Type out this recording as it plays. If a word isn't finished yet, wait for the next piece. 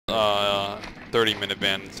30-minute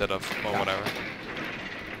ban instead of, well, whatever.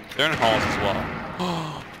 They're in halls as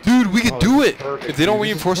well. Dude, we can do it! If they don't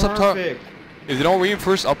reinforce up top, if they don't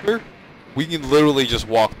reinforce up there, we can literally just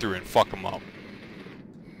walk through and fuck them up.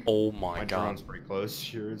 Oh my god. My drone's pretty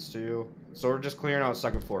close. Yours too. So we're just clearing out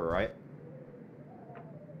second floor, right?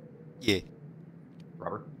 Yeah.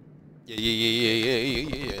 Robert?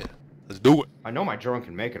 Yeah. Let's do it. I know my drone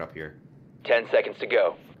can make it up here. 10 seconds to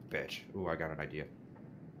go. Bitch. Ooh, I got an idea.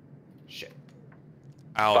 Shit.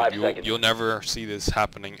 Al, 5 seconds. you'll never see this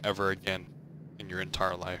happening ever again in your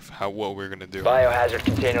entire life. What we're gonna do. Biohazard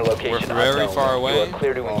container location. We're very unknown. far away. You are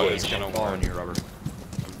clear to Oh, engage. it's gonna Fall work. on you, Robert.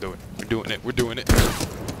 Let's do it. We're doing it. We're doing it.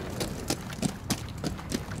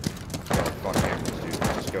 Fuck cameras, dude.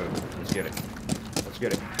 Let's go. Let's get it. Let's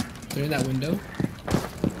get it. They're in that window.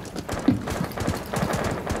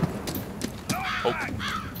 Oh.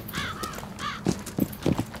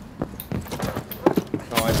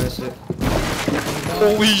 Oh, I missed it.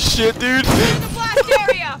 Holy shit, dude! In the blast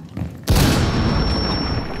area!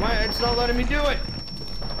 Why? It's not letting me do it.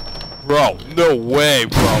 Bro, no way,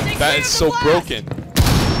 bro. That is so broken.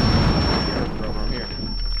 Here, bro, I'm here.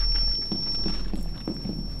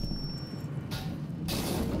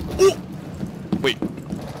 Ooh. Wait.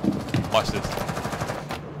 Watch this.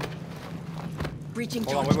 Breaching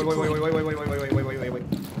Hold on, charge wait.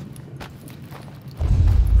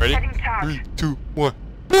 Ready? Setting charge. 3, 2, 1.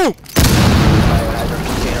 Boom! Biohazard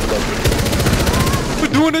container located.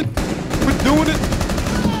 We're doing it! We're doing it!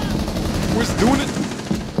 We're doing it!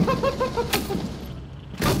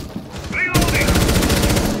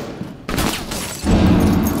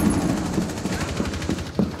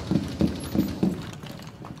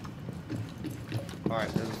 Alright,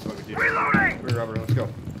 this is what we do. Reloading! Wait, Robert, let's go.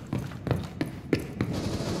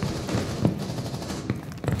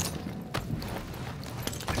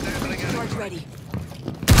 Charge ready.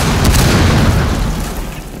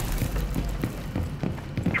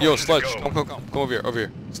 Yo, Sledge, come over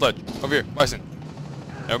here, Sledge, over here, Bison.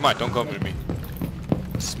 Never mind, don't come to me.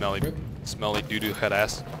 Smelly doo-doo head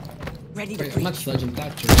ass. Ready to Wait, I'm not breach. sledging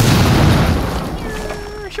that.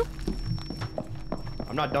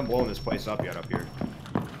 I'm not done blowing this place up yet up here.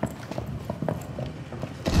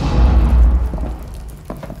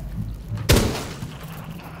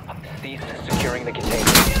 Cease securing the container.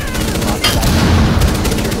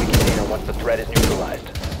 Secure the container once the threat is neutralized.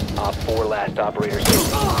 Op 4 last operator standing.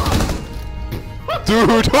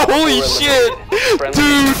 Dude, holy shit! Friendly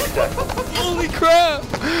Dude! successful. Holy crap!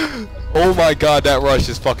 Oh my god, that rush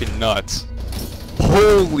is fucking nuts.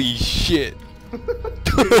 Holy shit.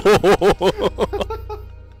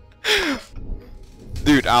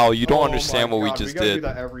 Dude, Al, you don't understand what we just We gotta do did.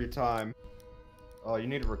 that every time. Oh, you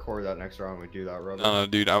need to record that next round we do that, Robert. No,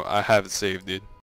 dude, I have it saved, dude.